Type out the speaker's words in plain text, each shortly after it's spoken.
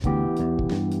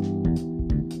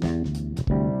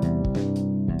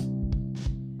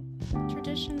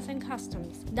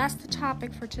customs. That's the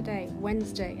topic for today,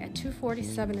 Wednesday at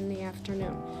 2:47 in the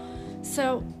afternoon.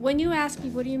 So when you ask me,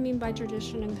 what do you mean by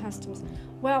tradition and customs?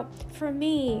 Well, for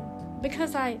me,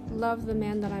 because I love the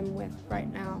man that I'm with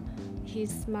right now,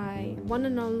 he's my one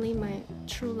and only, my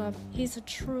true love. He's a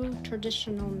true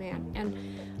traditional man. And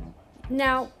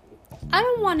now, I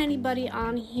don't want anybody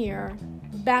on here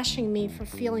bashing me for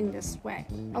feeling this way,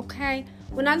 okay?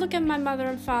 When I look at my mother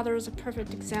and father as a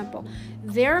perfect example,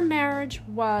 their marriage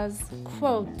was,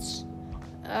 quote,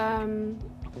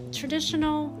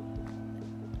 traditional,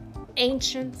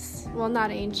 ancient, well,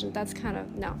 not ancient, that's kind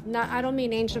of, no, not, I don't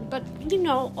mean ancient, but,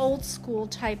 old school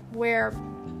type where,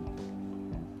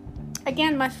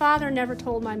 again, my father never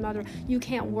told my mother, you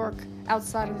can't work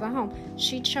outside of the home.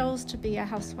 She chose to be a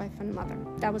housewife and mother.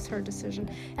 That was her decision.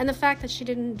 And the fact that she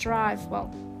didn't drive,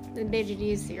 well, it made it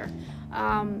easier.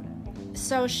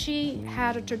 So she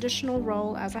had a traditional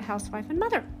role as a housewife and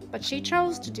mother, but she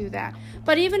chose to do that.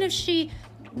 But even if she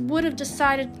would have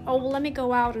decided, let me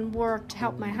go out and work to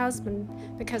help my husband,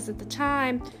 because at the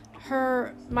time,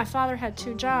 my father had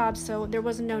 2 jobs, so there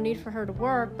was no need for her to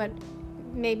work, but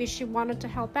maybe she wanted to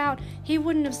help out, he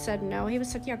wouldn't have said no. He would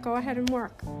have said, yeah, go ahead and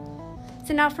work.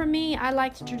 So now for me, I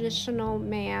like the traditional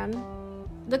man.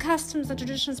 The customs, the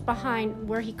traditions behind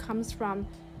where he comes from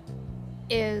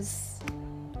is,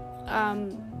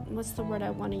 what's the word I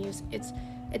want to use? It's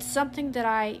something that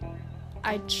I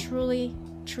truly,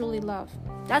 truly love.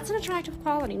 That's an attractive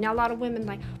quality. Now, a lot of women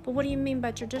but what do you mean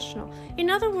by traditional? In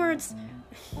other words,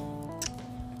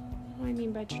 what do I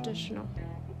mean by traditional?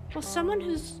 Well, someone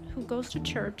who goes to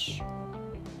church,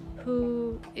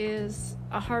 who is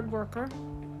a hard worker,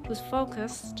 who's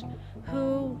focused,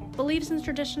 who believes in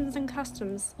traditions and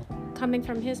customs coming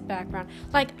from his background.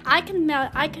 I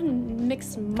can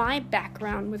mix my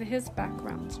background with his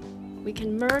background. We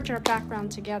can merge our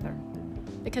background together.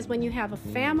 Because when you have a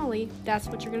family, that's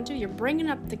what you're going to do. You're bringing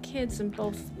up the kids in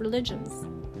both religions,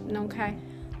 okay?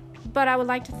 But I would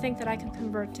like to think that I can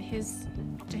convert to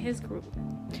his group.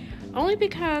 Only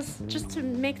because, just to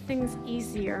make things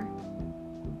easier,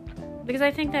 because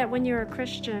I think that when you're a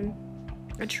Christian,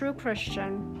 a true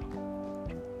Christian,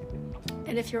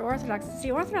 and if you're Orthodox,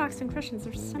 Orthodox and Christians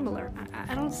are similar.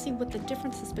 I don't see what the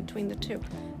difference is between the two.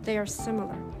 They are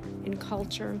similar in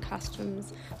culture and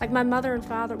customs. Like my mother and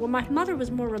father, my mother was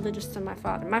more religious than my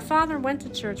father. My father went to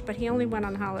church, but he only went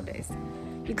on holidays.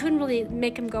 You couldn't really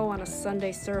make him go on a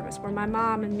Sunday service, where my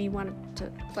mom and me went to,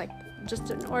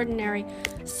 just an ordinary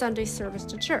Sunday service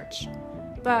to church.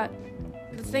 But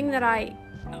the thing that I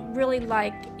really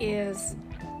like is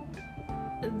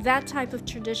that type of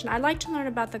tradition. I like to learn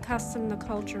about the custom, the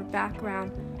culture,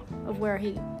 background of where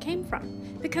he came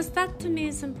from, because that to me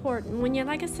is important. When you,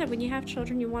 like I said, when you have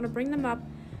children, you want to bring them up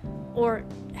or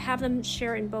have them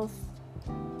share in both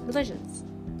religions,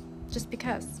 just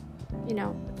because,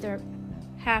 if they're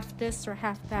half this or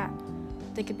half that,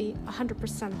 they could be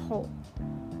 100% whole.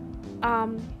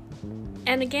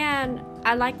 And again,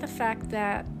 I like the fact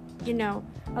that,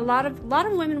 a lot of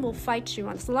women will fight you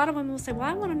on this. A lot of women will say, well,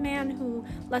 I want a man who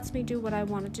lets me do what I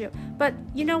want to do. But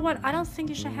you know what? I don't think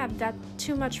you should have that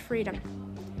too much freedom.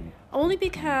 Only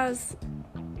because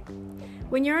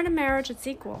when you're in a marriage, it's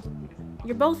equal.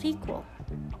 You're both equal.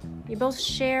 You both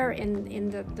share in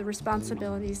the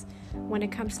responsibilities when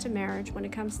it comes to marriage, when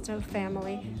it comes to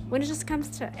family, when it just comes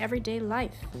to everyday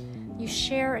life. You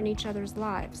share in each other's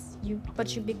lives.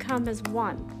 But you become as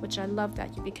one, which I love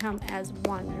that. You become as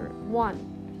one. You're one.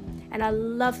 And I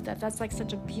love that. That's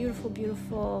such a beautiful,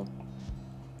 beautiful,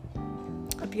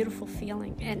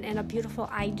 feeling and a beautiful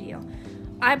ideal.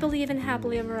 I believe in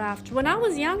happily ever after. When I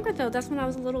was younger, though, that's when I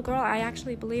was a little girl, I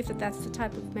actually believed that that's the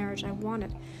type of marriage I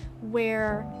wanted,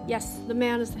 where, yes, the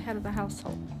man is the head of the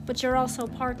household, but you're also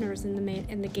partners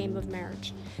in the game of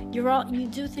marriage. You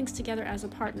do things together as a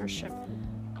partnership.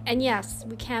 And yes,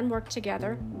 we can work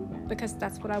together, because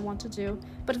that's what I want to do.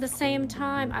 But at the same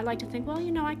time, I like to think,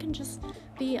 I can just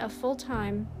be a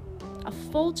full-time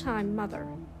mother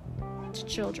to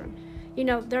children.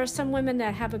 There are some women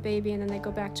that have a baby and then they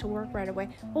go back to work right away.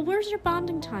 Well, where's your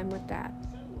bonding time with that?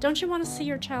 Don't you want to see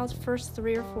your child's first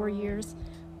 3 or 4 years?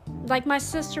 Like my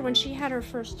sister, when she had her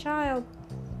first child,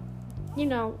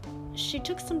 she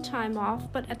took some time off,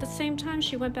 but at the same time,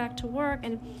 she went back to work.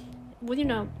 And,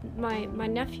 my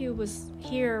nephew was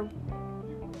here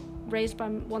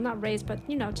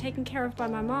taken care of by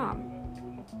my mom.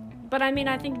 But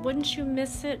I think, wouldn't you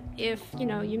miss it if,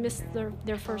 you missed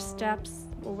their first steps,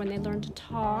 or when they learn to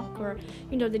talk, or,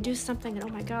 they do something and,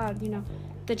 oh my God,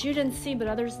 that you didn't see, but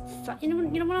others,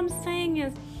 what I'm saying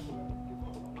is,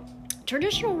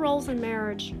 traditional roles in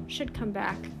marriage should come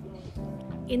back,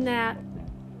 in that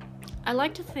I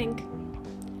like to think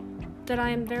that I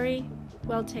am very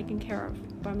well taken care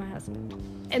of by my husband.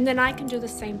 And then I can do the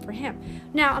same for him.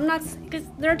 Now, because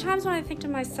there are times when I think to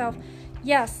myself,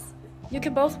 yes, you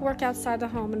can both work outside the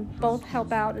home and both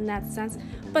help out in that sense.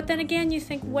 But then again, you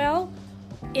think, well,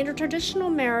 in a traditional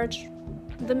marriage,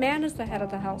 the man is the head of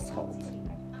the household.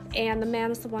 And the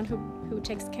man is the one who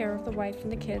takes care of the wife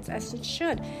and the kids, as it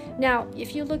should. Now,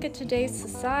 if you look at today's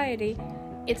society,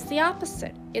 it's the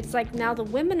opposite. It's like now the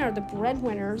women are the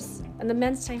breadwinners and the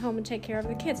men stay home and take care of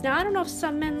the kids. Now, I don't know if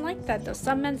some men like that, though.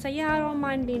 Some men say, yeah, I don't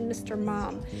mind being Mr.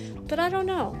 Mom. But I don't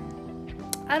know.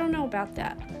 I don't know about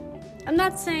that. I'm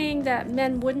not saying that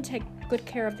men wouldn't take good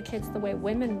care of the kids the way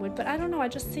women would, but I don't know. I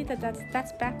just see that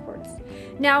that's backwards.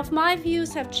 Now, if my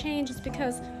views have changed, it's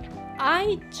because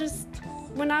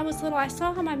when I was little, I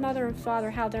saw how my mother and father,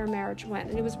 how their marriage went,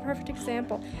 and it was a perfect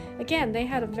example. Again, they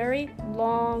had a very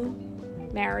long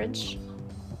marriage.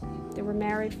 They were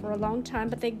married for a long time,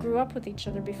 but they grew up with each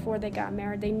other before they got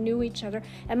married. They knew each other,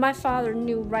 and my father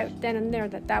knew right then and there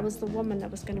that was the woman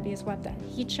that was going to be his wife. That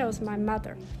he chose my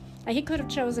mother. Now, he could have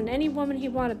chosen any woman he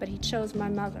wanted, but he chose my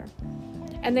mother.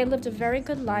 And they lived a very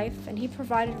good life, and he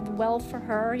provided well for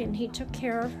her, and he took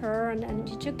care of her, and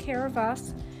he took care of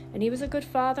us. And he was a good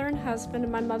father and husband,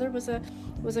 and my mother was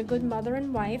a good mother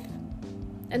and wife.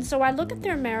 And so I look at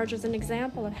their marriage as an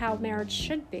example of how marriage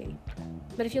should be.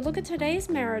 But if you look at today's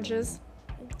marriages,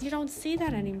 you don't see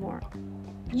that anymore.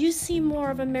 You see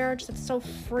more of a marriage that's so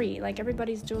free, like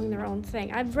everybody's doing their own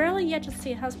thing. I've rarely yet to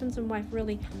see husbands and wife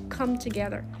really come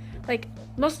together. Like,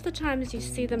 most of the times you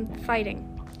see them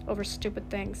fighting over stupid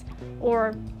things.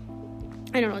 Or,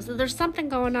 I don't know, so there's something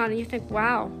going on and you think,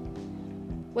 wow,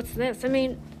 what's this? I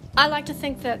mean, I like to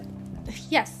think that,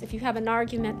 yes, if you have an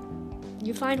argument,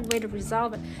 you find a way to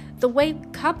resolve it. The way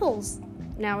couples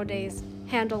nowadays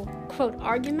handle, quote,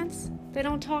 arguments, they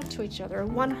don't talk to each other.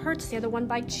 One hurts the other one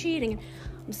by cheating.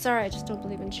 I'm sorry, I just don't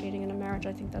believe in cheating in a marriage.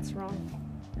 I think that's wrong.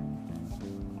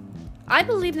 I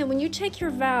believe that when you take your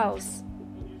vows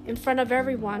in front of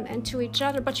everyone and to each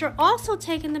other, but you're also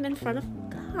taking them in front of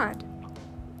God.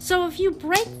 So if you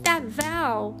break that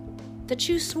vow that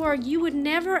you swore you would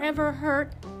never ever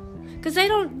hurt, because they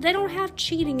don't have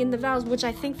cheating in the vows, which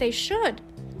I think they should.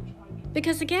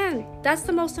 Because again, that's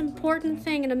the most important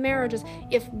thing in a marriage is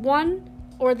if one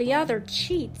or the other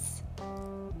cheats,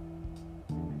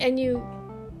 and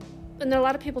a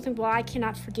lot of people think, well, I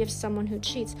cannot forgive someone who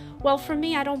cheats. Well, for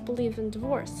me, I don't believe in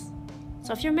divorce.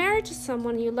 So if you're married to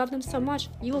someone and you love them so much,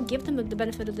 you will give them the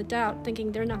benefit of the doubt,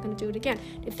 thinking they're not going to do it again.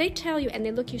 If they tell you and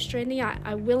they look you straight in the eye,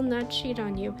 I will not cheat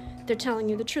on you, they're telling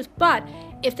you the truth. But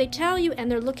if they tell you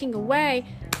and they're looking away,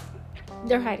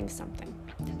 they're hiding something.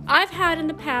 I've had in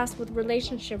the past with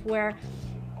relationship where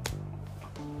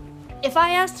if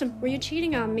I asked him, were you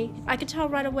cheating on me? I could tell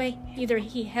right away, either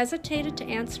he hesitated to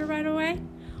answer right away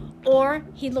or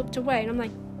he looked away. And I'm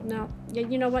like, no,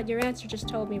 you know what? Your answer just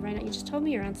told me right now. You just told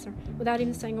me your answer without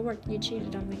even saying a word. You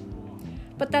cheated on me.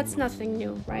 But that's nothing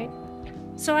new, right?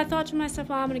 So I thought to myself,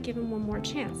 well, I'm going to give him one more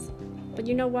chance. But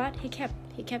you know what? He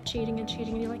kept cheating and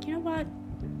cheating. And you're like, you know what?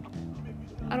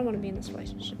 I don't want to be in this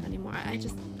relationship anymore. I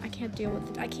can't deal with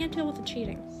it. I can't deal with the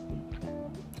cheating.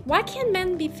 Why can't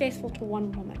men be faithful to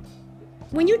one woman?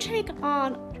 When you take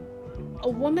on a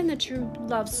woman that you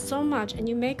love so much and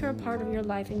you make her a part of your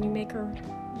life and you make her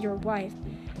your wife,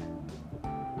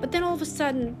 but then all of a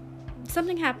sudden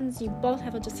something happens, you both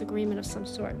have a disagreement of some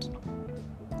sort,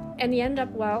 and you end up,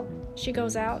 well, she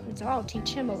goes out and says, oh, I'll teach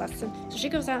him a lesson. So she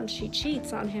goes out and she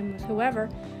cheats on him with whoever,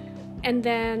 and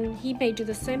then he may do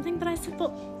the same thing. But I said,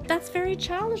 well, that's very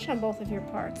childish on both of your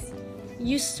parts.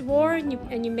 You swore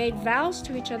and you made vows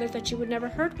to each other that you would never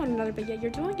hurt one another, but yet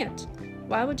you're doing it.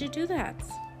 Why would you do that?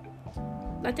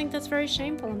 I think that's very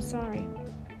shameful. I'm sorry.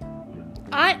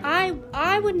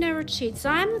 I would never cheat. So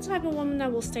I'm the type of woman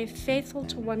that will stay faithful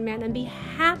to one man and be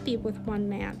happy with one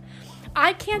man.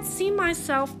 I can't see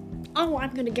myself, oh,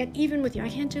 I'm going to get even with you. I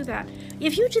can't do that.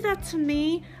 If you do that to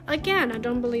me, again, I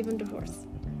don't believe in divorce.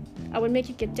 I would make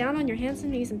you get down on your hands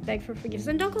and knees and beg for forgiveness.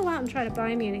 And don't go out and try to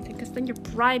buy me anything, because then you're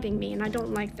bribing me, and I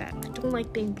don't like that. I don't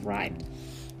like being bribed.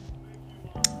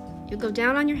 You go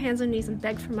down on your hands and knees and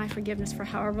beg for my forgiveness for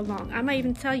however long. I might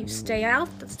even tell you, stay out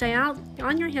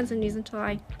on your hands and knees until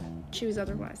I choose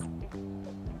otherwise.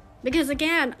 Because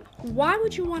again, why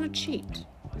would you want to cheat?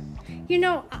 You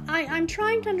know, I'm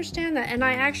trying to understand that, and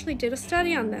I actually did a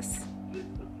study on this.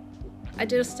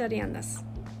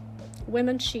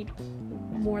 Women cheat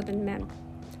more than men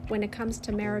when it comes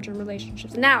to marriage and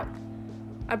relationships. Now,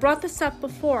 I brought this up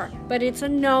before, but it's a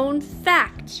known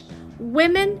fact.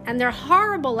 Women, and they're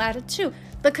horrible at it too,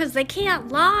 because they can't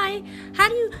lie.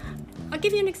 I'll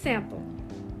give you an example.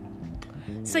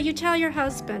 So you tell your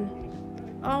husband,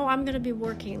 oh, I'm going to be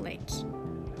working late.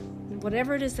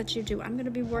 Whatever it is that you do, I'm going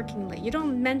to be working late. You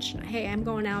don't mention, hey, I'm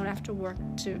going out after work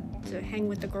to hang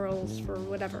with the girls for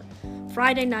whatever.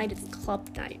 Friday night is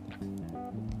club night.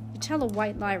 You tell a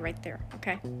white lie right there,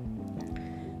 okay?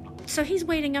 So he's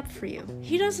waiting up for you.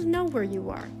 He doesn't know where you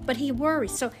are, but he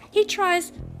worries. So he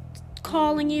tries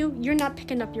calling you. You're not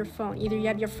picking up your phone. Either you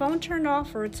have your phone turned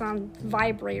off or it's on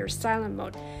vibrate or silent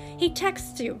mode. He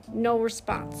texts you, no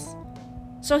response.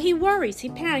 So he worries, he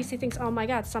panics, he thinks, oh my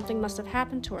God, something must have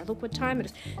happened to her. Look what time it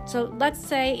is. So let's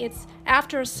say it's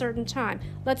after a certain time.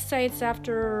 Let's say it's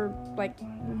after like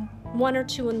 1 or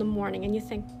 2 in the morning, and you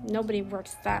think nobody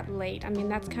works that late. I mean,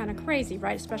 that's kind of crazy,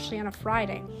 right? Especially on a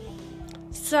Friday.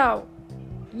 So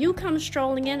you come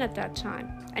strolling in at that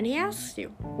time, and he asks you,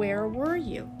 where were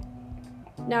you?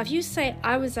 Now, if you say,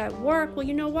 I was at work, well,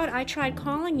 you know what? I tried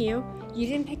calling you. You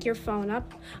didn't pick your phone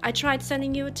up. I tried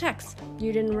sending you a text.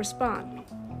 You didn't respond.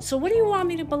 So what do you want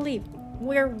me to believe?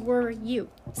 Where were you?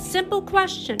 Simple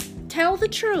question. Tell the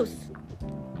truth.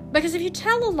 Because if you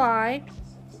tell a lie,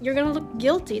 you're going to look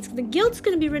guilty. The guilt's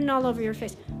going to be written all over your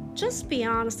face. Just be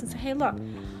honest and say, hey, look,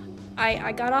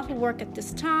 I got off of work at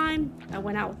this time. I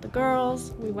went out with the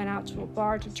girls. We went out to a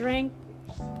bar to drink.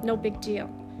 No big deal.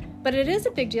 But it is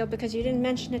a big deal because you didn't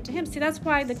mention it to him. See, that's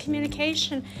why the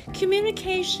communication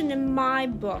in my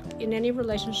book, in any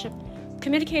relationship,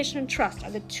 communication and trust are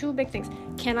the 2 big things.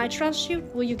 Can I trust you?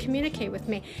 Will you communicate with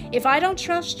me? If I don't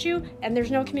trust you and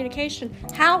there's no communication,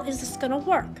 how is this going to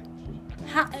work?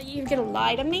 You're going to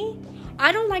lie to me?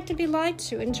 I don't like to be lied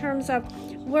to in terms of,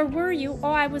 where were you?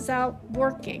 Oh, I was out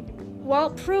working.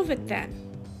 Well, prove it then.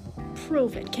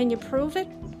 Prove it. Can you prove it?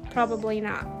 Probably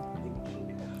not.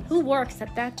 Who works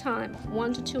at that time,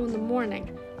 1 to 2 in the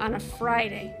morning on a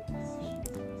Friday?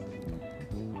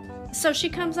 So she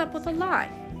comes up with a lie,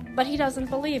 but he doesn't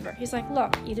believe her. He's like,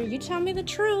 look, either you tell me the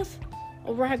truth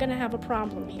or we're going to have a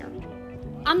problem here.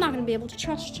 I'm not going to be able to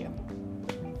trust you.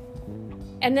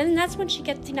 And then that's when she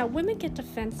gets, women get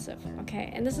defensive,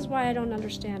 okay? And this is why I don't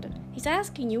understand it. He's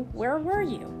asking you, where were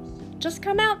you? Just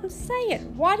come out and say it.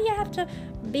 Why do you have to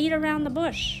beat around the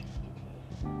bush?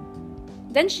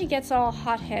 Then she gets all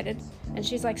hot-headed, and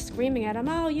she's like screaming at him,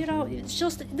 oh, it's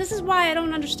just, this is why I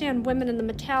don't understand women in the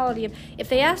mentality of, if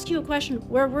they ask you a question,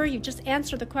 where were you? Just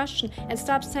answer the question and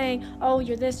stop saying, oh,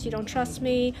 you're this, you don't trust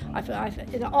me.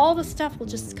 And all the stuff will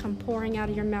just come pouring out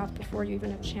of your mouth before you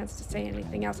even have a chance to say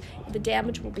anything else. The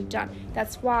damage will be done.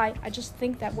 That's why I just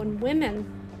think that when women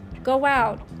go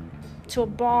out to a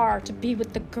bar to be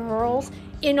with the girls,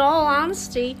 in all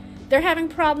honesty, they're having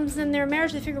problems in their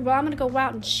marriage. They figure, well, I'm going to go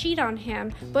out and cheat on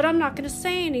him, but I'm not going to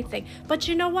say anything. But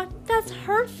you know what? That's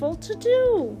hurtful to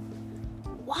do.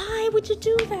 Why would you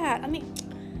do that? I mean,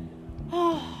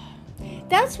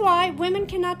 that's why women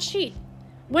cannot cheat.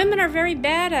 Women are very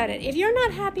bad at it. If you're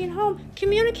not happy at home,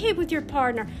 communicate with your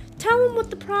partner. Tell them what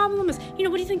the problem is. What do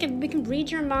you think? We can read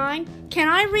your mind? Can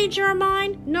I read your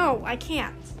mind? No, I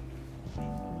can't.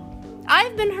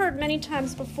 I've been hurt many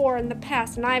times before in the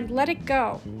past, and I've let it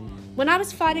go. When I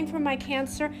was fighting for my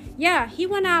cancer, yeah, he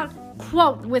went out,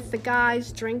 quote, with the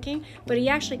guys drinking, but he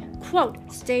actually,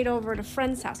 quote, stayed over at a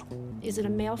friend's house. Is it a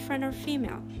male friend or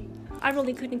female? I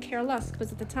really couldn't care less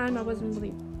because at the time I wasn't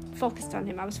really focused on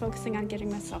him. I was focusing on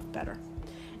getting myself better.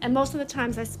 And most of the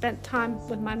times I spent time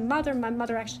with my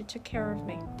mother actually took care of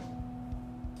me.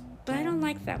 But I don't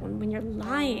like that when you're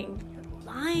lying.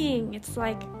 You're lying. It's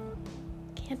like,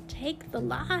 can't take the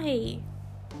lie.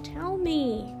 Tell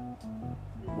me.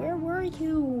 Where were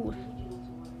you?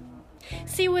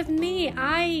 See, with me,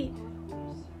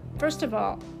 first of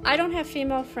all, I don't have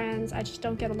female friends. I just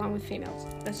don't get along with females.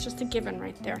 That's just a given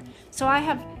right there. So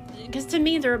because to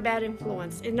me, they're a bad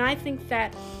influence. And I think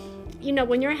that,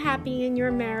 when you're happy in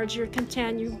your marriage, you're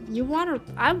content,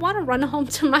 I want to run home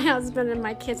to my husband and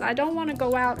my kids. I don't want to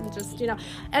go out and just,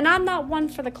 and I'm not one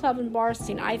for the club and bar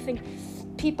scene. I think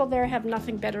people there have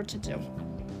nothing better to do.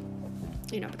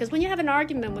 Because when you have an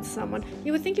argument with someone,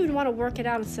 you would think you would want to work it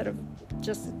out instead of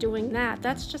just doing that.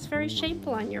 That's just very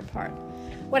shameful on your part.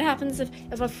 What happens if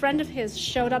a friend of his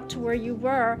showed up to where you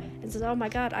were and says, oh my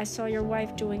God, I saw your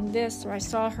wife doing this, or I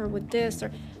saw her with this,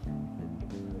 or...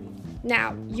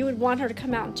 Now, you would want her to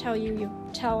come out and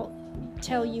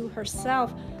tell you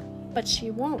herself, but she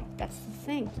won't. That's the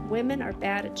thing. Women are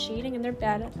bad at cheating and they're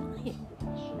bad at lying.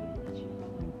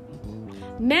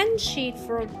 Men cheat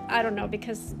for, I don't know,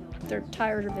 because they're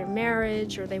tired of their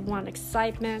marriage or they want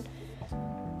excitement.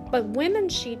 But women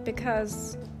cheat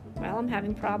because, well, I'm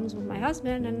having problems with my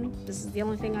husband and this is the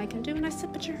only thing I can do. And I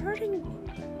said, but you're hurting.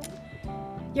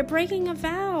 You're breaking a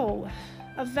vow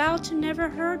to never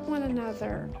hurt one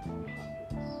another.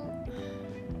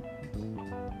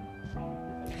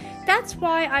 That's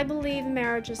why I believe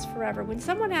marriage is forever. When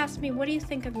someone asks me, what do you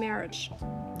think of marriage?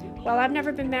 Well, I've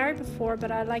never been married before,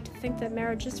 but I like to think that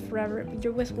marriage is forever.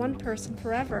 You're with one person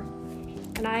forever.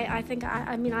 And I think,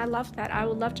 I love that. I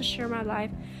would love to share my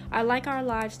life. I like our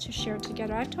lives to share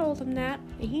together. I told him that,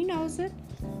 and he knows it.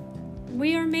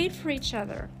 We are made for each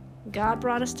other. God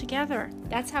brought us together.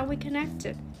 That's how we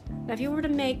connected. Now, if you were to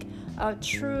make a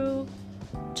true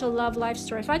to love life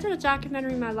story, if I did a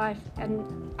documentary in my life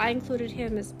and I included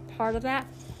him as part of that,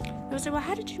 I would say, well,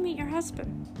 how did you meet your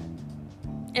husband?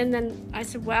 And then I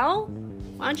said, well,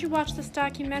 why don't you watch this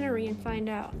documentary and find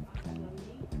out?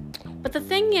 But the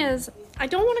thing is, I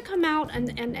don't want to come out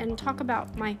and talk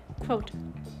about my, quote,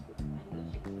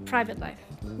 private life.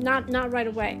 Not right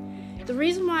away. The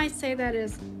reason why I say that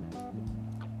is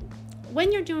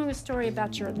when you're doing a story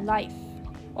about your life,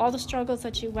 all the struggles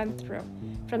that you went through,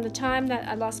 from the time that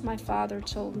I lost my father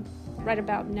till right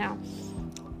about now,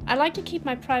 I like to keep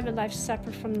my private life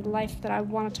separate from the life that I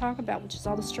want to talk about, which is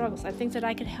all the struggles. I think that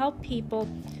I could help people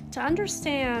to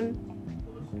understand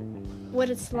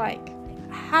what it's like.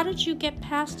 How did you get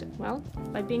past it? Well,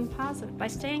 by being positive, by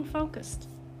staying focused,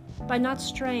 by not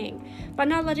straying, by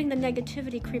not letting the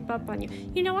negativity creep up on you.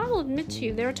 You know, I will admit to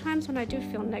you, there are times when I do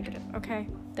feel negative, okay?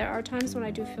 There are times when I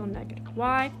do feel negative.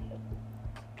 Why?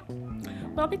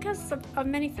 Well, because of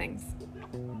many things.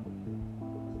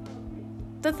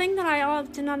 The thing that I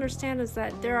often understand is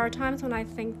that there are times when I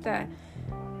think that,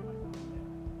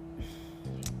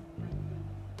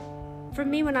 for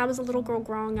me, when I was a little girl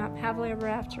growing up, happily ever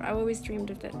after, I always dreamed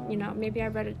of it. You know, maybe I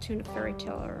read it in a fairy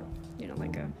tale or, you know,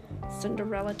 like a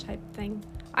Cinderella type thing.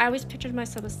 I always pictured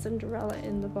myself as Cinderella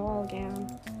in the ball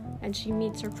gown, and she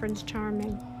meets her Prince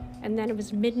Charming, and then it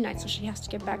was midnight, so she has to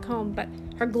get back home, but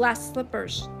her glass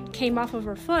slippers came off of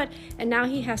her foot, and now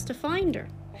he has to find her.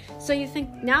 So you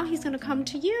think, now he's going to come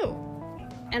to you.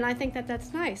 And I think that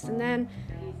that's nice. And then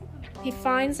he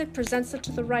finds it, presents it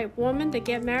to the right woman, they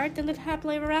get married, they live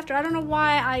happily ever after. I don't know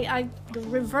why I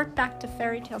revert back to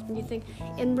fairy tales. And you think,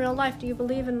 in real life, do you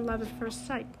believe in love at first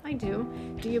sight? I do.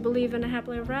 Do you believe in a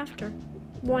happily ever after?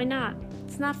 Why not?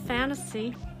 It's not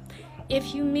fantasy.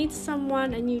 If you meet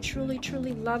someone and you truly,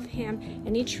 truly love him,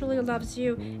 and he truly loves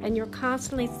you, and you're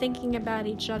constantly thinking about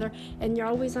each other, and you're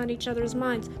always on each other's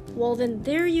minds, well, then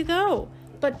there you go.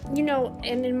 But, you know,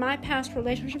 and in my past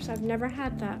relationships, I've never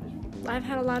had that. I've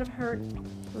had a lot of hurt,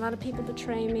 a lot of people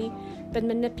betray me, been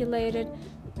manipulated,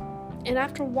 and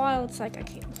after a while, it's like I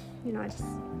can't, you know, I just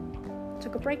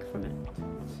took a break from it.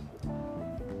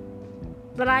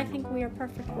 But I think we are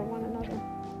perfect for one another.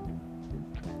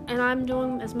 And I'm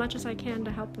doing as much as I can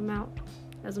to help him out,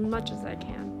 as much as I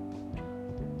can.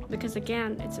 Because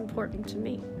again, it's important to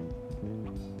me.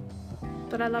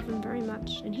 But I love him very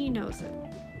much, and he knows it.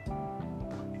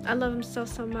 I love him so,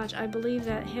 so much. I believe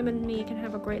that him and me can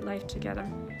have a great life together.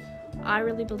 I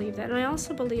really believe that. And I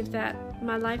also believe that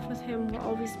my life with him will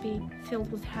always be filled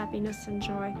with happiness and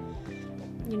joy.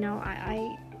 You know,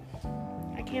 I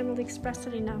can't really express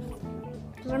it enough.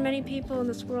 There are many people in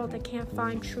this world that can't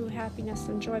find true happiness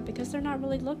and joy because they're not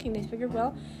really looking. They figure,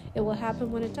 well, it will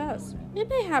happen when it does. It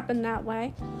may happen that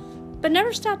way. But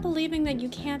never stop believing that you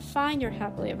can't find your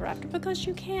happily ever after, because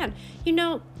you can. You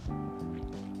know,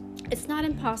 it's not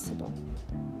impossible.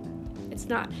 It's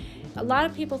not. A lot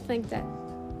of people think that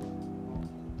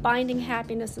finding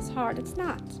happiness is hard. It's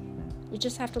not. You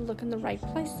just have to look in the right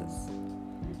places.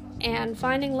 And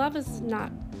finding love is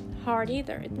not hard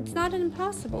either. It's not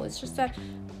impossible. It's just that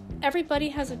everybody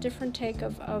has a different take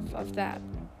of that.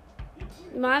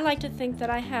 I like to think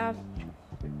that I have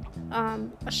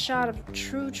a shot of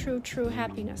true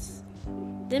happiness.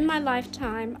 In my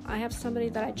lifetime, I have somebody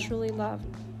that I truly love,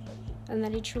 and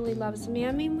that he truly loves me.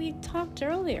 I mean, we talked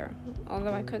earlier,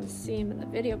 although I couldn't see him in the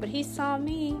video, but he saw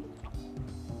me.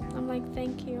 I'm like,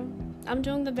 thank you. I'm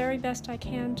doing the very best I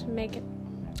can to make it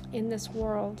in this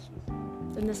world,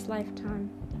 in this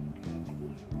lifetime.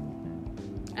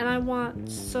 And I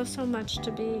want so much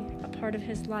to be a part of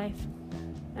his life.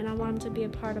 And I want him to be a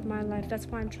part of my life. That's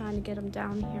why I'm trying to get him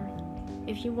down here.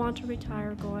 If you want to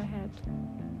retire, go ahead.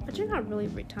 But you're not really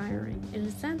retiring. In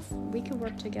a sense, we can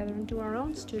work together and do our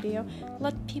own studio.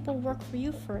 Let people work for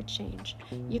you for a change.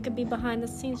 You could be behind the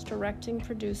scenes directing,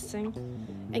 producing,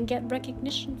 and get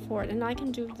recognition for it. And I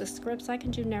can do the scripts, I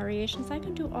can do narrations, I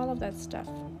can do all of that stuff.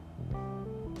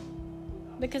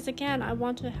 Because again, I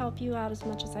want to help you out as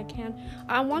much as I can.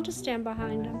 I want to stand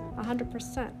behind him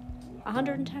 100%,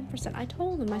 110%. I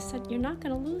told him, I said, you're not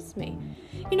going to lose me.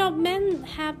 You know, men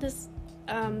have this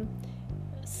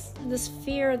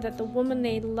fear that the woman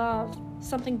they love,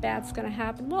 something bad's going to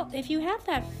happen. Well, if you have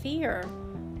that fear,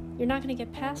 you're not going to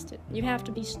get past it. You have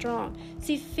to be strong.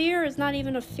 See, fear is not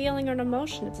even a feeling or an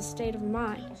emotion. It's a state of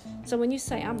mind. So when you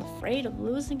say, I'm afraid of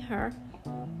losing her,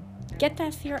 get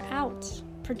that fear out.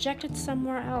 Project it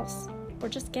somewhere else. Or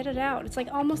just get it out. It's like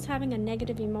almost having a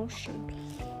negative emotion.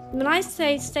 When I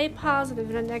say stay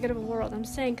positive in a negative world, I'm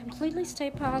saying completely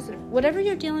stay positive. Whatever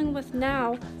you're dealing with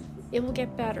now, it will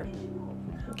get better.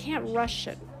 You can't rush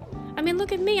it. I mean,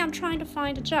 look at me. I'm trying to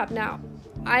find a job. Now,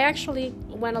 I actually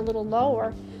went a little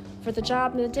lower for the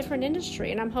job in a different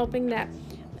industry, and I'm hoping that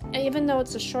even though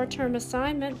it's a short-term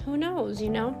assignment, who knows,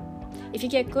 If you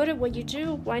get good at what you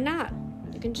do, why not?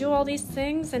 You can do all these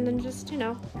things and then just,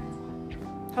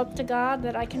 hope to God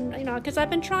that I can, because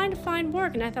I've been trying to find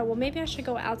work, and I thought, well, maybe I should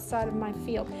go outside of my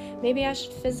field. Maybe I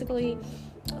should physically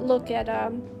look at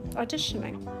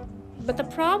auditioning. But the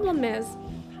problem is,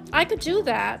 I could do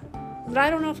that, but I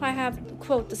don't know if I have,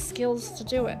 quote, the skills to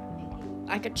do it.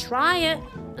 I could try it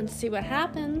and see what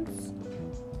happens,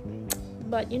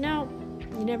 but you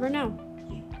never know.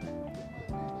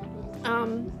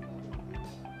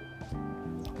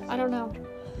 I don't know.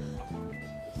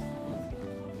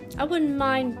 I wouldn't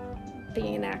mind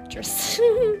being an actress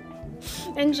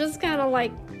and just kind of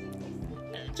like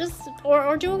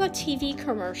or doing a TV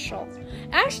commercial.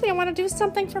 Actually, I want to do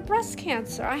something for breast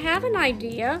cancer. I have an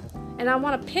idea and I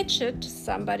want to pitch it to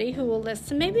somebody who will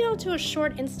listen. Maybe I'll do a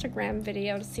short Instagram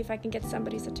video to see if I can get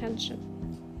somebody's attention.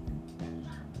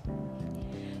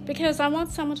 Because I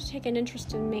want someone to take an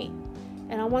interest in me.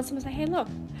 And I want someone to say, hey, look,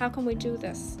 how can we do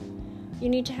this? You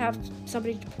need to have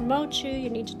somebody to promote you. You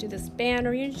need to do this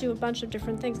banner. You need to do a bunch of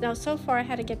different things. Now, so far, I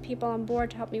had to get people on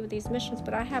board to help me with these missions,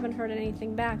 but I haven't heard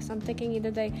anything back. So I'm thinking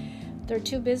either they're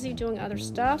too busy doing other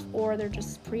stuff, or they're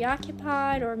just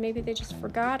preoccupied, or maybe they just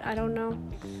forgot. I don't know.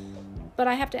 But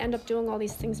I have to end up doing all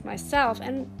these things myself,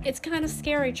 and it's kind of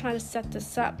scary trying to set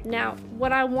this up. Now,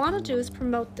 what I want to do is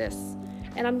promote this,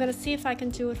 and I'm going to see if I can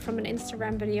do it from an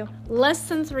Instagram video. Less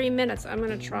than 3 minutes. I'm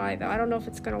going to try, though. I don't know if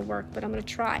it's going to work, but I'm going to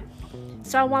try.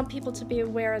 So I want people to be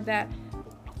aware that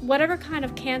whatever kind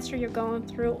of cancer you're going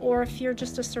through, or if you're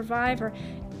just a survivor,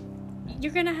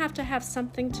 you're going to have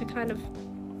something to kind of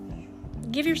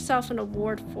give yourself an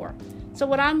award for. So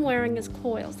what I'm wearing is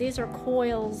coils. These are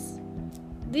coils.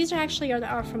 These are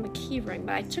from a key ring,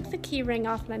 but I took the key ring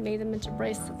off and I made them into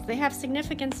bracelets. They have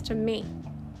significance to me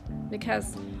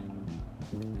because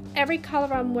every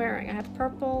color I'm wearing, I have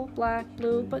purple, black,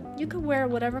 blue, but you can wear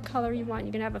whatever color you want.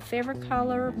 You can have a favorite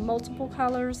color, multiple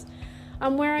colors.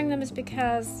 I'm wearing them is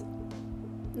because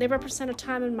they represent a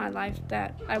time in my life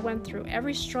that I went through.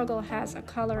 Every struggle has a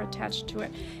color attached to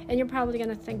it. And you're probably going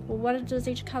to think, well, what does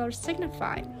each color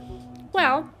signify?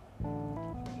 Well,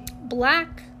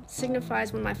 black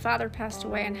signifies when my father passed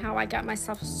away and how I got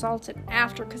myself assaulted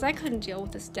after, because I couldn't deal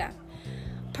with his death.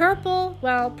 Purple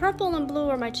and blue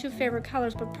are my two favorite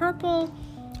colors, but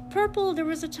purple, there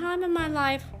was a time in my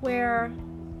life where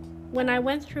when I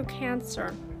went through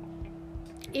cancer,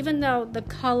 even though the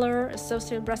color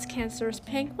associated with breast cancer is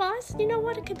pink, well, I said, you know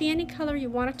what, it could be any color you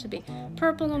want it to be.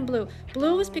 Purple and blue.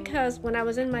 Blue is because when I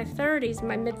was in my 30s,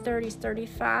 my mid-30s,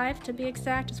 35 to be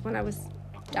exact, is when I was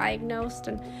diagnosed,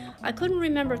 and I couldn't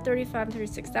remember 35 and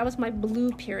 36. That was my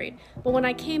blue period. But when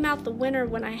I came out the winter,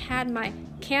 when I had my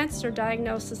cancer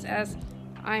diagnosis as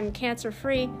I'm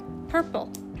cancer-free,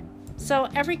 purple. So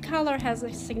every color has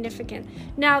a significant.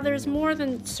 Now, there's more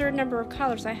than a certain number of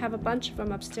colors. I have a bunch of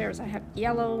them upstairs. I have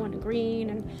yellow and green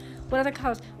and what other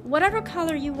colors? Whatever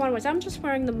color you want to wear. I'm just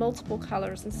wearing the multiple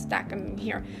colors and stacking them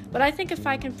here. But I think if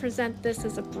I can present this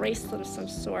as a bracelet of some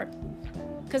sort,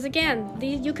 because again,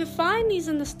 you can find these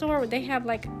in the store where they have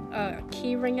like a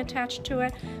key ring attached to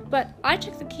it. But I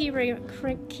took the key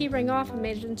ring off and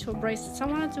made it into a bracelet. So I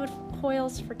want to do it for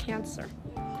coils for cancer.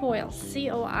 Coils,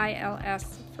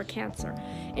 C-O-I-L-S, for cancer.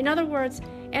 In other words,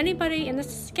 anybody, and this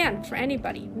is again for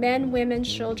anybody, men, women,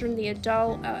 children, the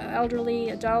adult,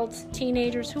 elderly, adults,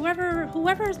 teenagers,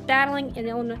 whoever is battling an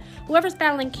illness, whoever's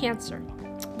battling cancer,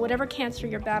 whatever cancer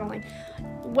you're battling,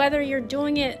 whether you're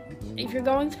doing it, if you're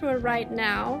going through it right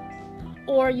now,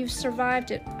 or you've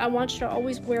survived it, I want you to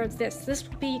always wear this. This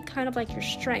will be kind of like your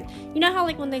strength. You know how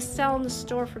like when they sell in the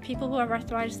store for people who have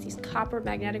arthritis, these copper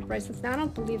magnetic bracelets? Now, I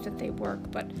don't believe that they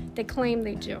work, but they claim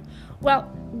they do.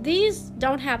 Well, these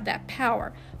don't have that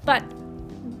power, but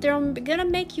they're going to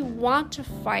make you want to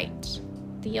fight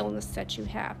the illness that you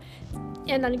have.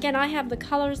 And then again, I have the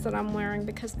colors that I'm wearing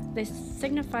because they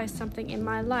signify something in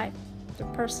my life. They're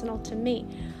personal to me.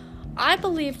 I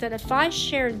believe that if I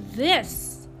share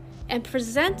this and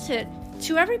present it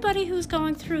to everybody who's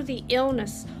going through the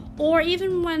illness, or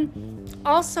even when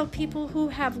Also, people who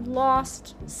have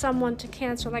lost someone to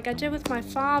cancer, like I did with my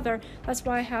father. That's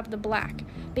why I have the black.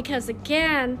 Because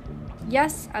again,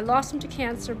 yes, I lost him to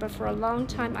cancer, but for a long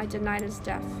time I denied his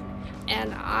death.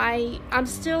 And I'm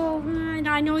still,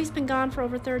 I know he's been gone for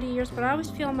over 30 years, but I always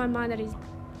feel in my mind that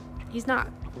he's not.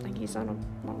 Like he's on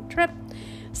a long trip.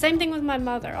 Same thing with my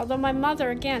mother. Although my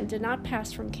mother, again, did not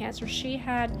pass from cancer. She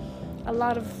had a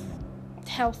lot of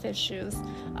health issues.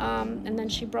 And then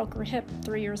she broke her hip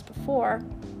 3 years before.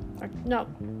 Or no,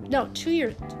 2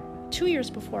 years. 2 years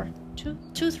before.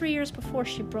 3 years before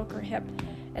she broke her hip.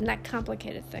 And that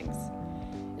complicated things.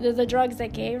 The drugs they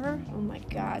gave her, oh my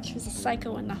God, she was a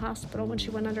psycho in the hospital when she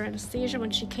went under anesthesia.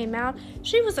 When she came out,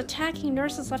 she was attacking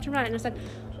nurses left and right. And I said,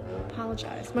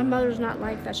 apologize. My mother's not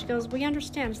like that. She goes, we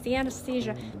understand. It's the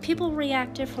anesthesia. People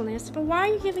react differently. I said, but why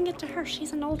are you giving it to her?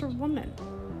 She's an older woman.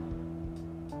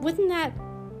 Wouldn't that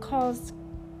cause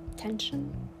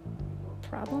tension?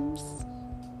 Problems?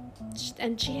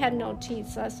 And she had no teeth.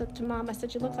 So I said to Mom, I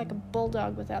said, you look like a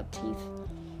bulldog without teeth.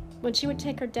 When she would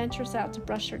take her dentures out to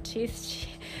brush her teeth,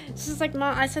 she's like,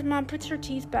 Mom, I said, Mom, put your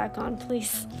teeth back on,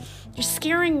 please. You're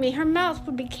scaring me. Her mouth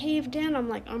would be caved in. I'm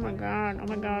like, oh my God, oh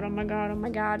my God, oh my God, oh my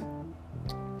God.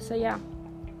 So yeah.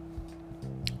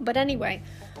 But anyway,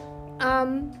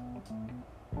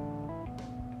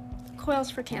 coils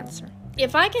for cancer.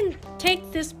 If I can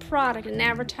take this product and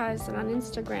advertise it on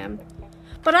Instagram,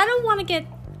 but I don't want to get,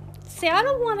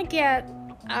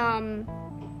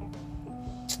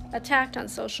 attacked on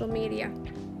social media.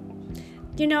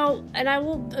 You know, and I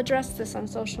will address this on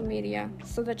social media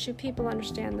so that you people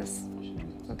understand this.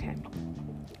 Okay.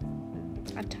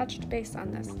 I've touched base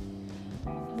on this.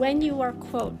 When you are,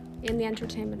 quote, in the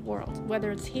entertainment world, whether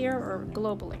it's here or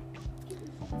globally,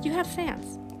 you have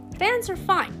fans. Fans are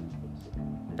fine.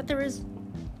 But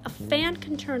a fan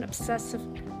can turn obsessive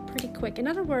pretty quick. In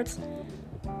other words,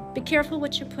 be careful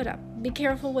what you put up. Be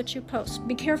careful what you post.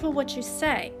 Be careful what you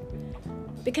say.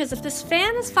 Because if this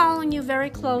fan is following you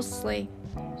very closely,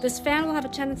 this fan will have a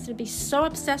tendency to be so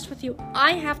obsessed with you,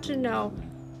 I have to know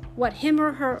what him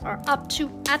or her are up to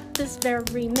at this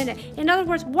very minute. In other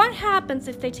words, what happens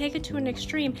if they take it to an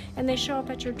extreme and they show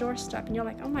up at your doorstep and you're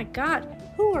like, oh my God,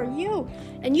 who are you?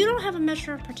 And you don't have a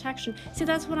measure of protection. See,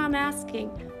 that's what I'm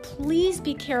asking. Please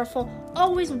be careful.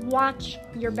 Always watch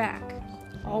your back.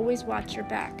 Always watch your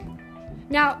back.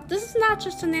 Now, this is not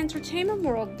just in the entertainment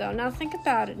world, though. Now, think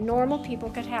about it. Normal people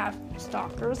could have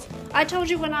stalkers. I told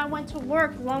you when I went to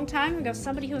work a long time ago,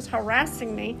 somebody who was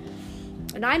harassing me,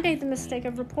 and I made the mistake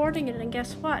of reporting it, and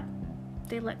guess what?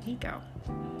 They let me go.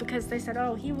 Because they said,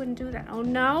 oh, he wouldn't do that. Oh,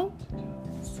 no?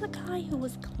 This is a guy who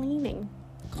was cleaning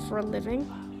for a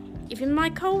living. Even my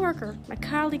coworker, my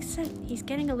colleague said, he's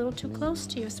getting a little too close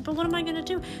to you. I said, but what am I going to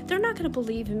do? They're not going to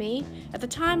believe me. At the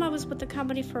time, I was with the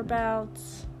company for about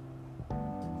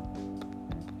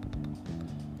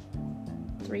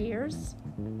 3 years.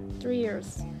 3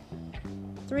 years.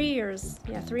 3 years.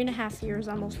 Yeah, 3.5 years,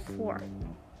 almost 4.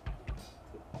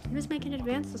 He was making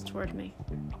advances toward me.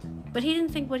 But he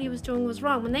didn't think what he was doing was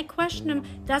wrong. When they questioned him,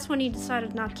 that's when he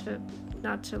decided not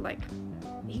to like,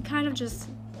 he kind of just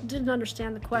didn't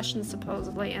understand the question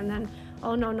supposedly. And then,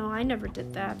 oh, no, I never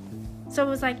did that. So it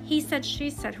was like, he said, she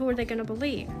said, who are they going to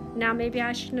believe? Now, maybe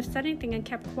I shouldn't have said anything and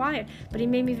kept quiet, but he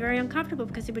made me very uncomfortable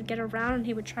because he would get around and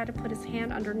he would try to put his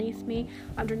hand underneath me,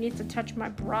 underneath to touch my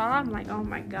bra. I'm like, oh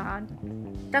my God.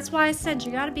 That's why I said,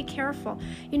 you got to be careful.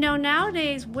 You know,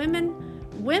 nowadays,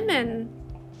 women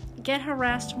get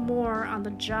harassed more on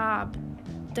the job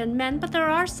than men, but there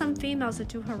are some females that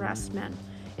do harass men.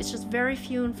 It's just very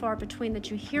few and far between that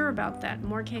you hear about that. In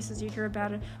more cases, you hear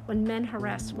about it when men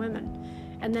harass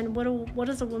women. And then what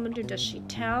does a woman do? Does she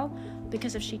tell?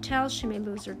 Because if she tells, she may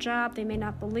lose her job. They may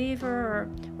not believe her.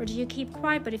 Or do you keep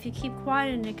quiet? But if you keep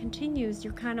quiet and it continues,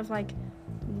 you're kind of like,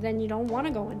 then you don't want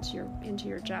to go into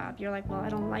your job. You're like, well, I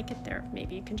don't like it there.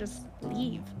 Maybe you can just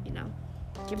leave, you know.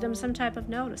 Give them some type of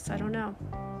notice. I don't know.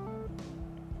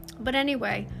 But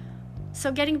anyway,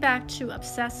 so getting back to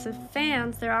obsessive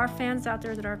fans, there are fans out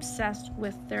there that are obsessed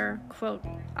with their, quote,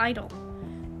 idol.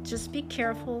 Just be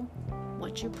careful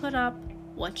what you put up,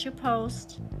 what you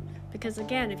post, because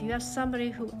again, if you have somebody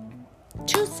who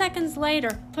 2 seconds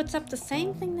later puts up the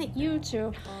same thing that you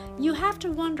do, you have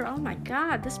to wonder, oh my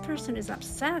God, this person is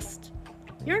obsessed.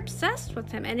 You're obsessed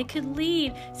with him, and it could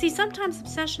lead. See, sometimes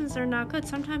obsessions are not good.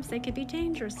 Sometimes they could be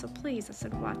dangerous, so please, I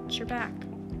said, watch your back.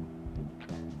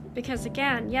 Because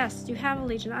again, yes, you have a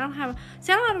legion. I don't have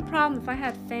a problem if I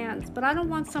had fans, but I don't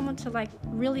want someone to like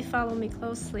really follow me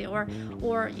closely, or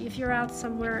if you're out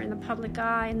somewhere in the public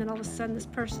eye and then all of a sudden this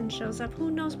person shows up,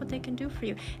 who knows what they can do for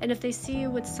you? And if they see you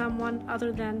with someone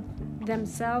other than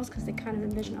themselves, because they kind of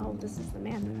envision, oh, this is the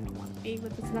man that I want to be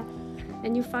with, it's not,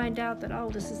 and you find out that, oh,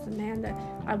 this is the man that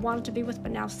I wanted to be with,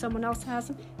 but now someone else has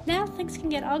him, now things can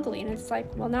get ugly, and it's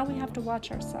like, well, now we have to watch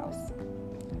ourselves.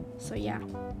 So yeah.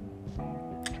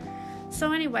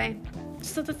 So anyway,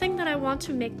 so the thing that I want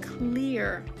to make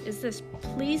clear is this: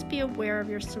 please be aware of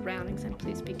your surroundings and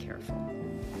please be careful,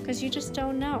 because you just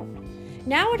don't know.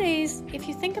 Nowadays, if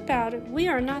you think about it, we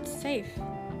are not safe.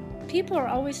 People are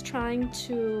always trying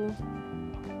to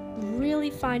really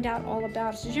find out all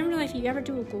about us. Did you ever know if you ever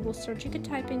do a Google search, you could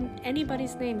type in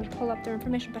anybody's name and pull up their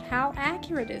information, but how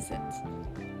accurate is it?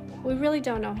 We really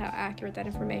don't know how accurate that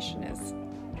information is.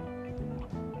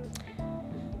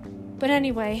 But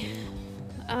anyway,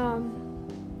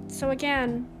 so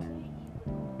again,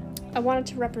 I wanted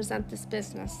to represent this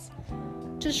business,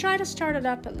 to try to start it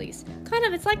up at least. Kind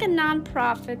of, it's like a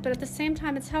non-profit, but at the same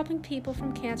time, it's helping people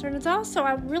from cancer. And it's also,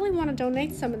 I really want to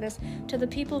donate some of this to the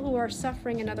people who are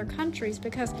suffering in other countries,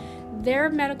 because their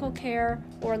medical care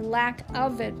or lack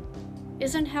of it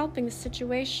isn't helping the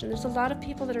situation. There's a lot of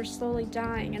people that are slowly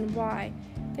dying, and why?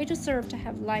 They deserve to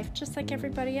have life just like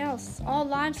everybody else. All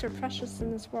lives are precious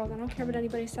in this world. I don't care what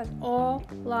anybody says. All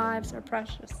lives are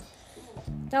precious.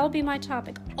 That will be my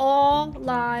topic. All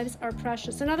lives are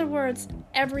precious. In other words,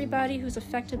 everybody who's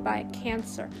affected by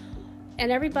cancer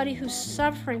and everybody who's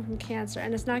suffering from cancer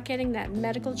and is not getting that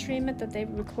medical treatment that they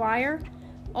require,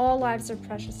 all lives are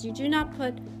precious. You do not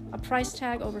put a price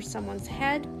tag over someone's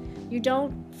head. You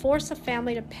don't force a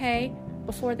family to pay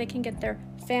before they can get their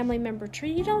family member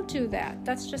treated. You don't do that.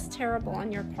 That's just terrible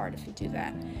on your part if you do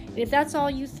that. And if that's all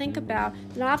you think about,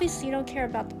 then obviously you don't care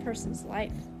about the person's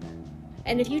life.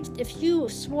 And if you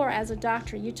swore as a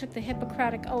doctor, you took the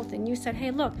Hippocratic Oath and you said, hey,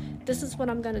 look, this is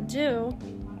what I'm going to do,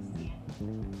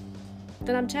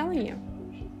 then I'm telling you,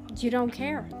 you don't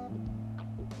care.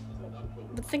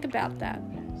 But think about that.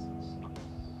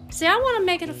 See, I want to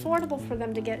make it affordable for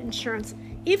them to get insurance,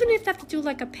 even if they have to do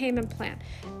like a payment plan.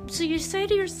 So you say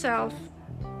to yourself,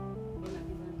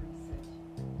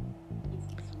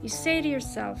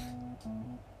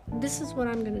 this is what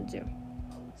I'm going to do.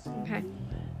 Okay?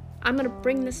 I'm going to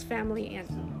bring this family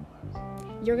in.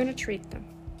 You're going to treat them.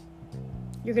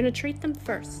 You're going to treat them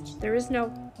first. There is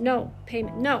no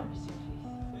payment. No.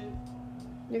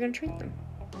 You're going to treat them.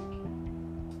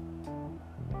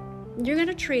 You're going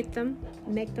to treat them,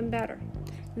 make them better.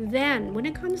 Then, when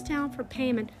it comes down for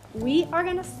payment, we are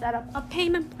going to set up a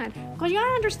payment plan. Because you got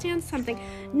to understand something.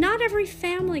 Not every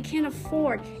family can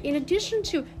afford, in addition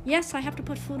to, yes, I have to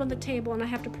put food on the table and I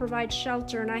have to provide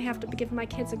shelter and I have to give my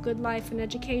kids a good life and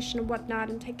education and whatnot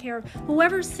and take care of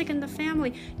whoever's sick in the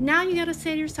family. Now you got to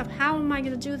say to yourself, how am I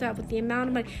going to do that with the amount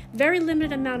of money, very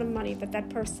limited amount of money that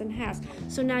person has?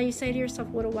 So now you say to yourself,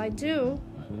 what do I do?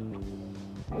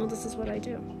 Well, this is what I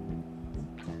do.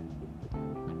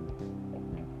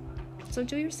 So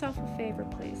do yourself a favor,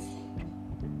 please.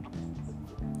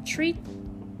 Treat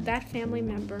that family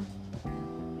member.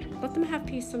 Let them have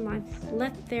peace of mind.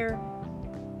 Let their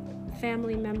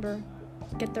family member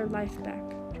get their life back.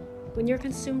 When you're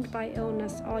consumed by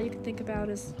illness, all you can think about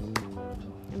is,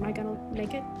 am I going to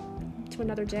make it to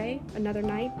another day, another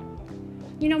night?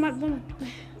 You know, when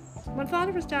my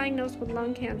father was diagnosed with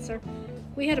lung cancer,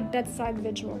 we had a bedside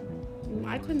vigil.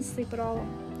 I couldn't sleep at all.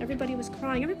 Everybody was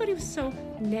crying. Everybody was so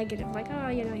negative, like, oh,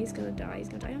 he's going to die, he's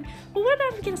going to die. Well, what about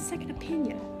if we get a second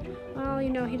opinion? Well,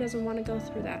 he doesn't want to go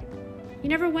through that. He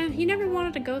never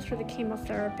wanted to go through the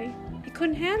chemotherapy. He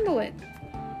couldn't handle it.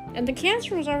 And the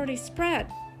cancer was already spread.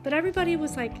 But everybody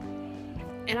was like,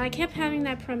 and I kept having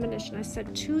that premonition. I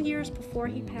said 2 years before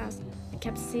he passed, I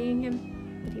kept seeing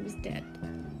him, that he was dead.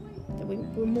 That we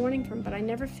were mourning for him, but I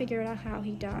never figured out how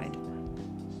he died.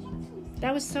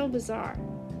 That was so bizarre.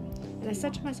 And I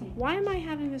said to myself, why am I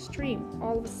having this dream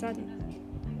all of a sudden?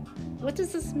 What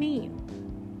does this mean?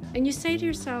 And you say to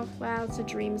yourself, wow, it's a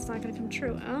dream, it's not going to come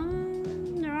true.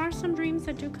 There are some dreams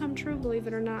that do come true, believe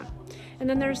it or not. And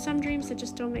then there are some dreams that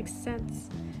just don't make sense.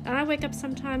 And I wake up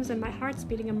sometimes and my heart's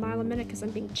beating a mile a minute because I'm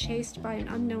being chased by an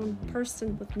unknown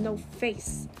person with no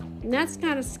face. And that's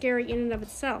kind of scary in and of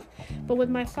itself. But with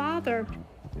my father,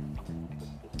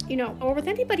 or with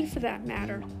anybody for that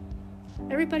matter,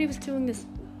 everybody was doing this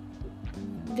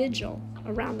vigil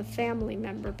around the family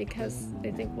member because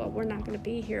they think, well, we're not going to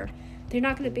be here. They're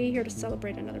not going to be here to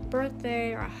celebrate another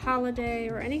birthday or a holiday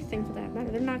or anything for that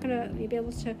matter. They're not going to be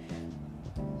able to,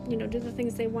 do the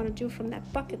things they want to do from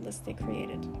that bucket list they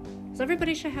created. So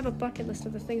everybody should have a bucket list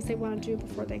of the things they want to do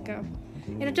before they go.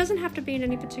 And it doesn't have to be in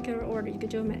any particular order. You could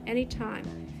do them at any time.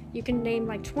 You can name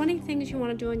like 20 things you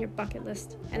want to do on your bucket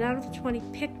list. And out of the 20,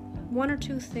 pick 1 or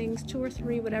 2 things, 2 or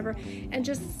 3, whatever, and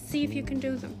just see if you can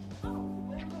do them.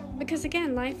 Because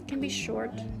again, life can be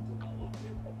short.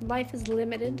 Life is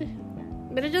limited.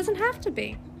 But it doesn't have to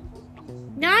be.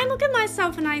 Now I look at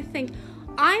myself and I think,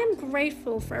 I am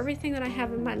grateful for everything that I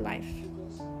have in my life.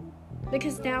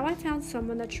 Because now I found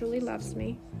someone that truly loves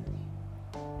me.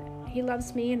 He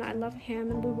loves me and I love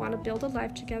him, and we want to build a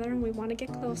life together, and we want to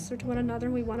get closer to one another,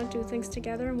 and we want to do things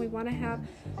together, and we want to have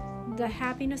the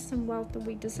happiness and wealth that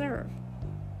we deserve.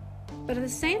 But at the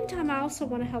same time, I also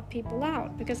want to help people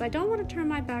out, because I don't want to turn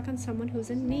my back on someone who's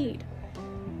in need.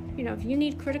 You know, if you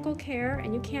need critical care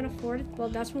and you can't afford it, well,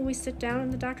 that's when we sit down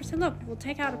and the doctor said, look, we'll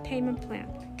take out a payment plan.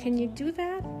 Can you do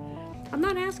that? I'm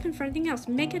not asking for anything else.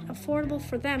 Make it affordable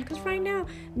for them, because right now,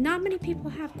 not many people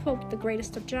have, quote, the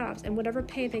greatest of jobs, and whatever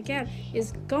pay they get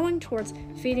is going towards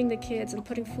feeding the kids and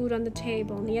putting food on the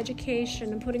table and the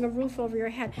education and putting a roof over your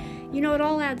head. You know, it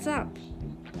all adds up.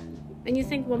 And you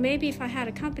think, well, maybe if I had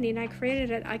a company and I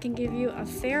created it, I can give you a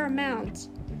fair amount,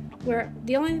 where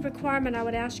the only requirement I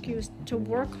would ask you is to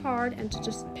work hard and to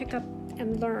just pick up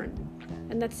and learn.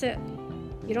 And that's it.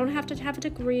 You don't have to have a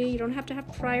degree. You don't have to have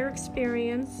prior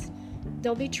experience.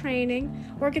 There'll be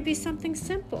training, or it could be something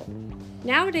simple.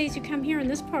 Nowadays, you come here in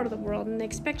this part of the world and they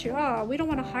expect you, oh, we don't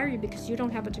want to hire you because you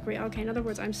don't have a degree. Okay, in other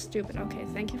words, I'm stupid. Okay,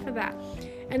 thank you for that.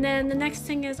 And then the next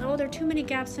thing is, oh, there are too many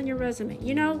gaps in your resume.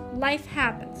 You know, life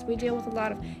happens. We deal with a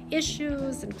lot of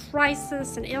issues and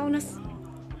crisis and illness.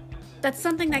 That's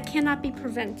something that cannot be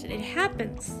prevented. It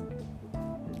happens.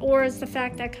 Or is the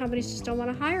fact that companies just don't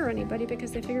want to hire anybody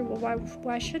because they figure, well,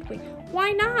 why should we?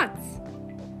 Why not?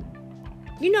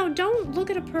 You know, don't look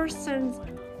at a person's,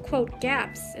 quote,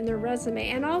 gaps in their resume.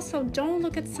 And also, don't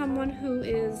look at someone who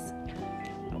is,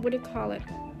 what do you call it,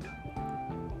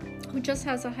 who just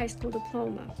has a high school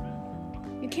diploma.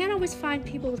 You can't always find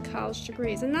people with college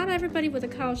degrees. And not everybody with a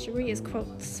college degree is,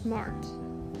 quote, smart.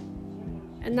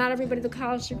 And not everybody with a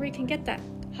college degree can get that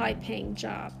high-paying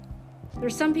job.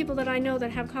 There's some people that I know that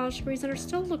have college degrees that are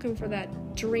still looking for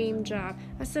that dream job.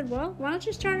 I said, well, why don't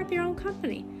you start up your own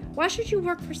company? Why should you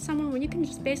work for someone when you can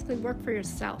just basically work for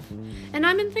yourself? And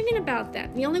I've been thinking about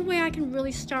that. The only way I can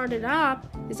really start it up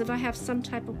is if I have some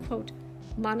type of, quote,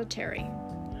 monetary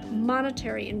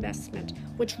investment,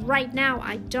 which right now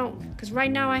I don't, because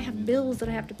right now I have bills that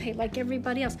I have to pay like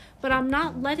everybody else. But I'm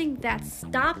not letting that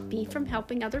stop me from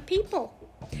helping other people.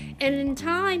 And in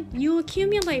time, you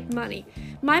accumulate money.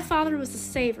 My father was a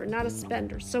saver, not a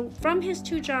spender. So from his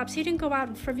 2 jobs, he didn't go out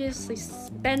and frivolously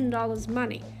spend all his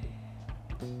money.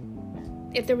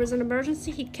 If there was an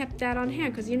emergency, he kept that on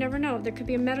hand, because you never know. There could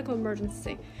be a medical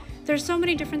emergency. There's so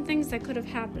many different things that could have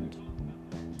happened.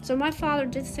 So my father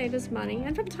did save his money,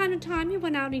 and from time to time, he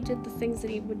went out and he did the things that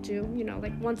he would do. You know,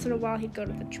 like once in a while, he'd go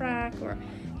to the track, or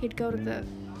he'd go to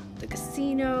the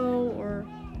casino, or,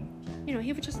 you know,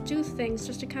 he would just do things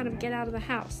just to kind of get out of the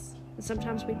house. And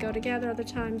sometimes we'd go together, other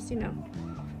times, you know.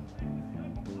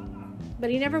 But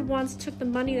he never once took the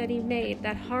money that he made,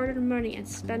 that hard-earned money, and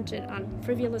spent it on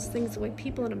frivolous things the way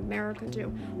people in America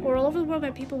do. Or all over the world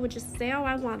where people would just say, oh,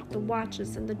 I want the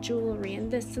watches and the jewelry and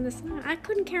this and this. I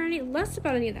couldn't care any less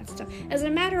about any of that stuff. As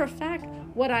a matter of fact,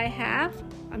 what I have,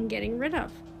 I'm getting rid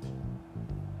of.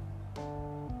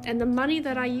 And the money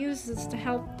that I use is to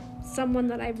help someone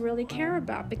that I really care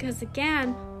about. Because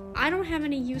again, I don't have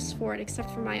any use for it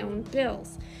except for my own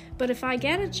bills. But if I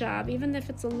get a job, even if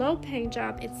it's a low-paying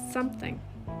job, it's something.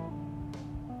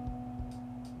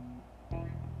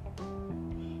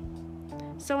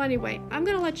 So anyway, I'm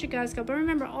going to let you guys go. But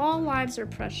remember, all lives are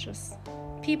precious.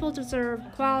 People deserve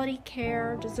quality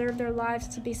care, deserve their lives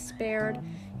to be spared.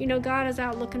 You know, God is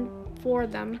out looking for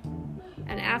them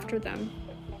and after them.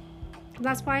 And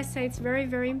that's why I say it's very,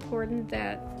 very important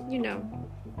that, you know,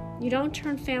 you don't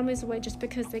turn families away just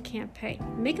because they can't pay.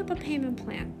 Make up a payment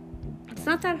plan. It's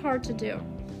not that hard to do,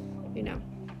 you know,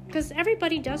 because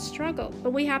everybody does struggle,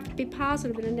 but we have to be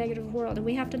positive in a negative world, and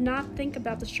we have to not think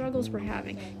about the struggles we're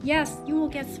having. Yes, you will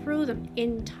get through them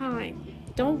in time.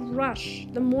 Don't rush.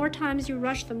 The more times you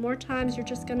rush, the more times you're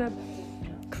just going to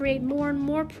create more and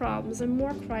more problems and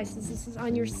more crises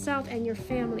on yourself and your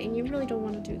family, and you really don't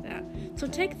want to do that. So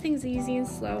take things easy and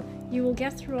slow. You will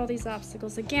get through all these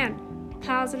obstacles. Again,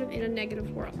 positive in a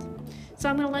negative world. So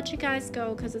I'm going to let you guys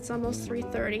go because it's almost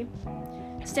 3:30.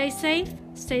 Stay safe,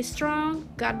 stay strong.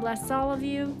 God bless all of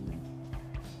you.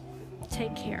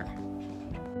 Take care.